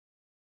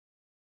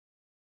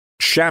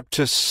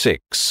Chapter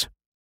 6.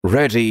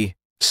 Ready,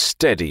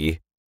 steady,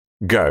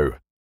 go.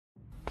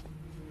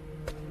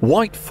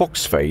 White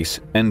Foxface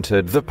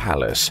entered the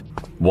palace,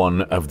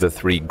 one of the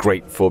 3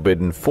 great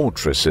forbidden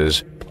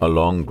fortresses,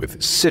 along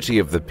with City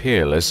of the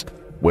Peerless,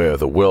 where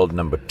the world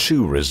number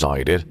 2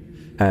 resided,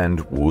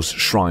 and Wu's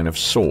Shrine of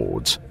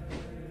Swords.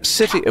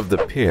 City of the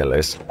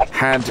Peerless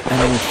had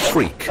an old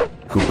freak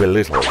who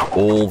belittled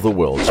all the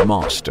world's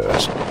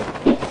masters.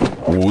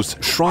 Wu's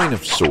Shrine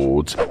of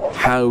Swords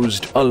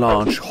housed a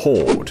large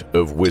horde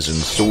of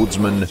wizened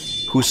swordsmen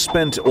who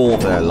spent all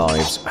their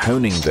lives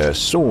honing their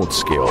sword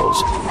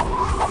skills,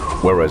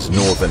 whereas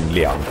Northern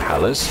Liang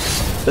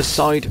Palace,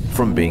 aside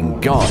from being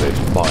guarded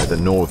by the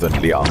Northern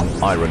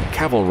Liang Iron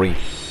Cavalry,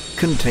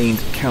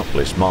 contained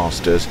countless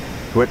masters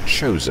who had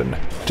chosen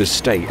to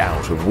stay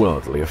out of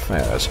worldly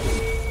affairs.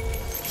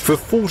 For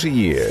 40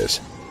 years,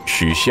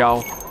 Xu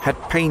Xiao had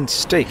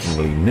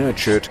painstakingly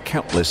nurtured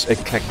countless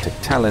eclectic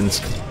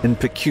talents and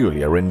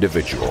peculiar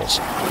individuals.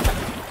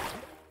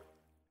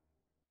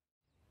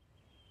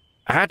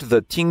 At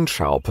the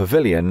Tingchao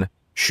Pavilion,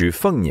 Xu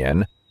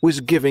Fengnian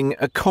was giving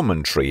a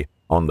commentary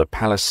on the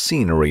palace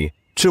scenery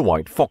to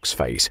White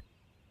Foxface.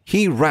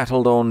 He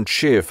rattled on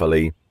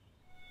cheerfully.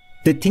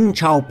 The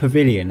Tingchao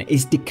Pavilion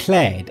is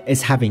declared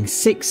as having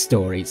 6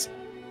 stories,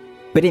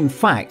 but in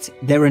fact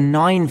there are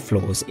 9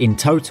 floors in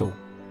total.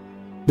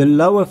 The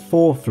lower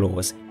 4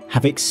 floors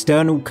have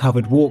external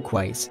covered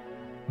walkways,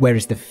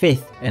 whereas the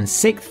 5th and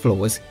 6th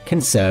floors can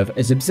serve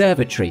as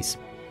observatories.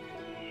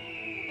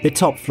 The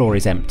top floor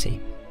is empty.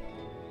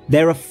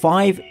 There are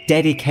 5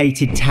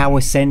 dedicated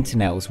tower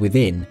sentinels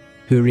within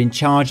who are in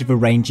charge of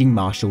arranging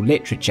martial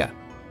literature.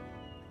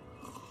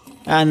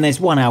 And there's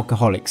 1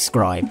 alcoholic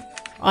scribe.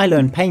 I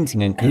learned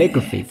painting and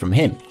calligraphy from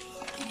him.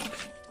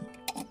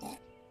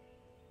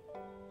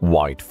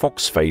 White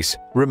Foxface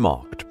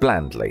remarked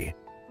blandly.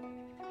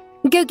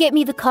 Go get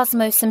me the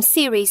Cosmos some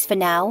series for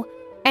now,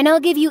 and I'll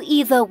give you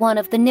either one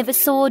of the Niver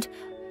sword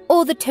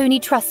or the Tony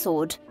Truss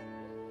sword.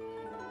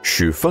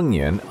 Xu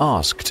Fengnian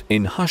asked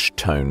in hushed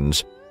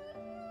tones.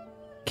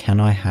 Can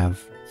I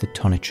have the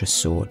Tonitrus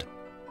sword?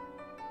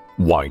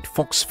 White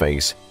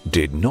Foxface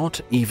did not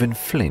even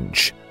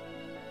flinch.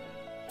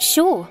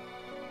 Sure.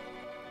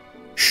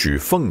 Xu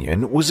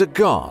Fengnian was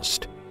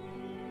aghast.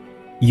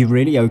 You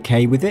really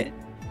okay with it?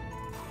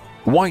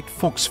 White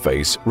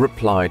Foxface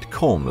replied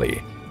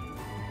calmly.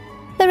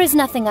 There is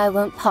nothing I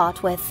won't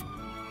part with.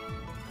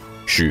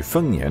 Xu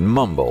Fengnian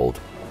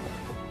mumbled.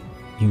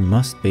 You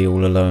must be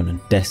all alone and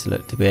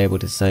desolate to be able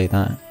to say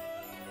that.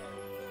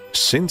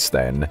 Since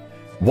then,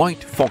 White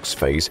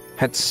Foxface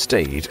had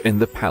stayed in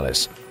the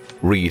palace,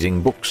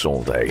 reading books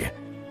all day.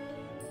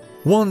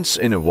 Once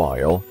in a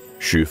while,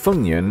 Xu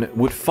Fengnian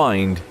would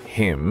find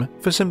him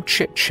for some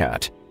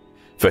chit-chat.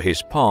 For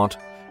his part,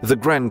 the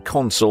Grand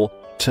Consul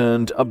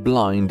turned a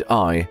blind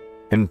eye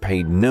and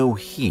paid no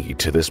heed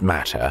to this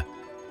matter,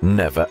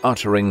 never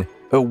uttering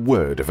a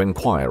word of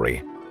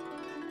inquiry.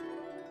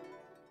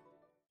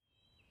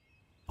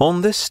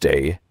 On this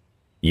day,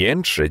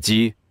 Yan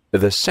Shiji,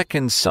 the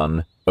 2nd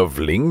son of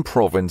Ling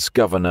Province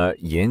Governor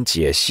Yan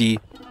Jiexi,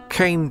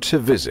 came to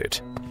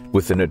visit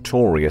with the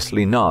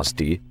notoriously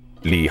nasty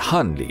Li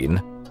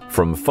Hanlin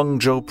from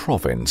Fengzhou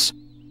Province.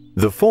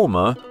 The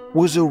former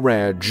was a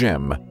rare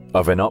gem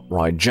of an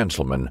upright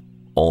gentleman,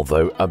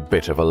 although a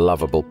bit of a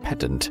lovable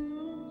pedant.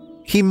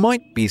 He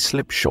might be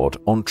slipshod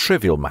on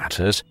trivial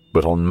matters,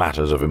 but on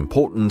matters of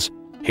importance,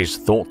 his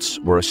thoughts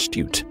were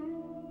astute.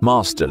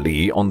 Master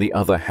Li, on the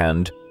other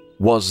hand,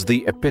 was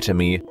the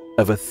epitome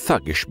of a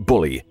thuggish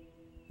bully,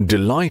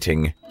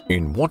 delighting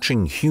in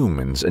watching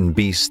humans and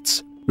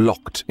beasts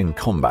locked in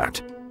combat.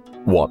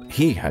 What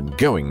he had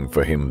going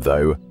for him,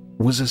 though,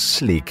 was a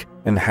sleek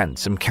and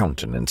handsome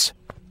countenance.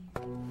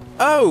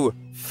 "Oh,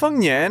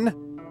 Fengnian!"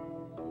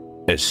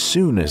 As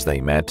soon as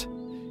they met,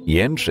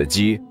 Yan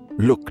Shiji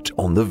looked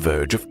on the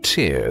verge of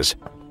tears.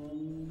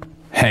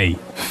 "Hey,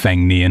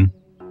 Fengnian."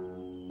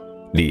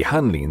 Li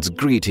Hanlin's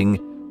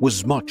greeting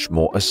was much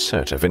more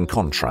assertive in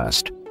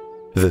contrast.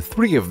 The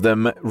 3 of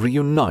them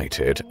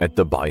reunited at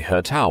the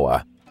Baihe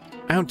Tower.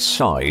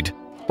 Outside,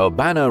 a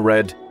banner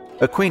read,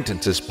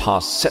 "Acquaintances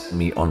past set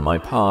me on my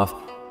path,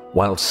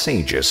 while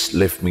sages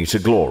lift me to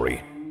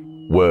glory."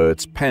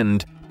 Words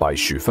penned by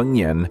Xu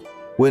Fengnian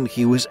when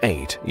he was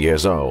 8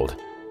 years old.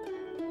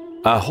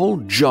 A whole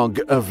jug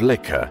of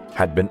liquor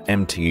had been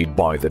emptied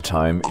by the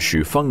time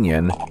Xu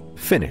Fengnian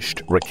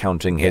finished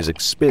recounting his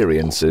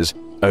experiences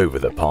over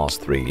the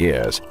past 3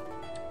 years.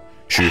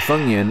 Xu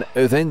Fengnian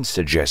then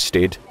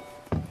suggested,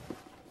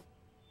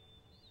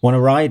 Want to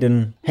ride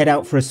and head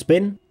out for a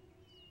spin?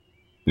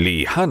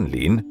 Li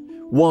Hanlin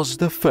was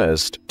the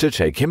first to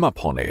take him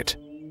up on it.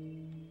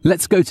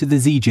 Let's go to the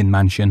Zijin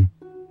mansion.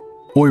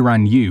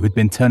 Oiran Yu had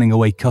been turning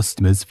away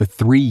customers for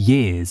 3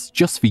 years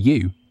just for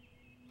you.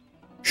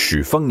 Xu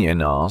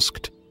Fengnian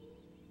asked.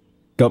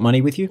 Got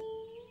money with you?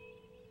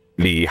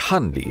 Li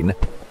Hanlin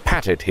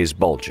patted his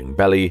bulging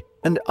belly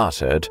and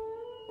uttered,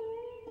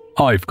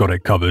 I've got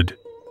it covered.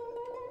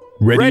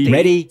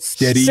 Ready,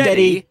 steady,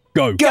 steady,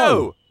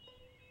 go!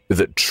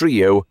 The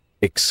trio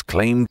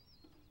exclaimed